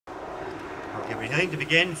Okay, we're heading to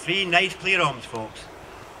begin. 3 nice clear arms, folks.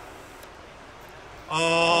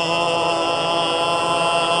 Oh.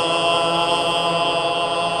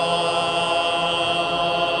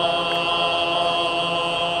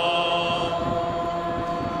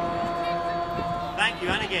 Thank you,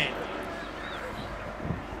 and again.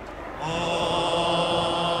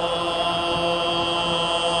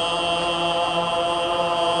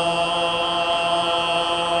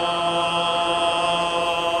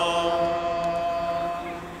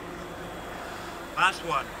 Last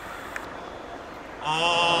one.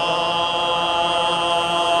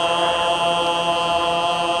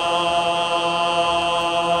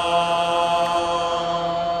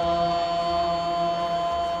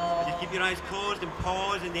 Just keep your eyes closed and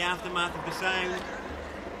pause in the aftermath of the sound.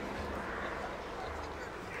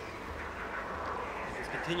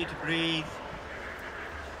 Just continue to breathe.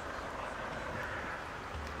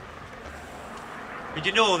 Did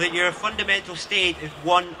you know that your fundamental state is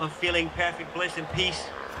one of feeling perfect bliss and peace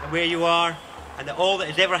and where you are, and that all that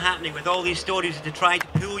is ever happening with all these stories is to try to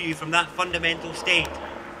pull you from that fundamental state?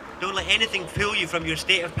 Don't let anything pull you from your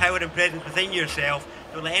state of power and presence within yourself.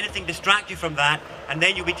 Don't let anything distract you from that, and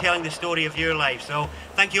then you'll be telling the story of your life. So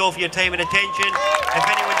thank you all for your time and attention. If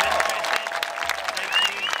anyone's interested,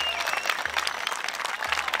 thank you.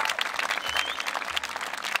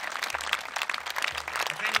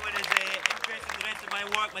 If anyone is interested in the rest of my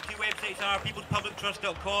work, my 2 websites are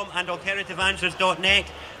peoplespublictrust.com and alternativeanswers.net.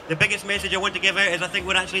 The biggest message I want to give out is I think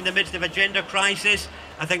we're actually in the midst of a gender crisis.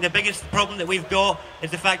 I think the biggest problem that we've got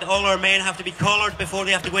is the fact that all our men have to be collared before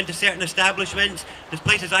they have to go into certain establishments. There's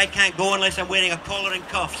places I can't go unless I'm wearing a collar and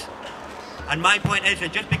cuffs. And my point is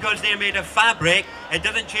that just because they're made of fabric, it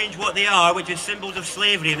doesn't change what they are, which is symbols of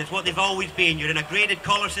slavery, and it's what they've always been. You're in a graded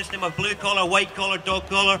collar system of blue collar, white collar, dog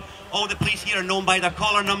collar. All the police here are known by their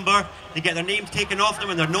collar number. They get their names taken off them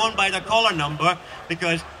and they're known by their collar number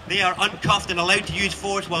because they are uncuffed and allowed to use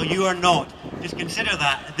force while you are not. Just consider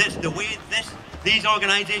that. These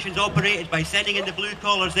organisations operate is by sending in the blue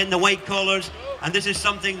collars, then the white collars, and this is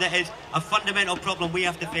something that is a fundamental problem we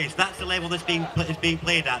have to face. That's the level that's being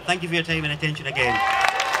played at. Thank you for your time and attention again.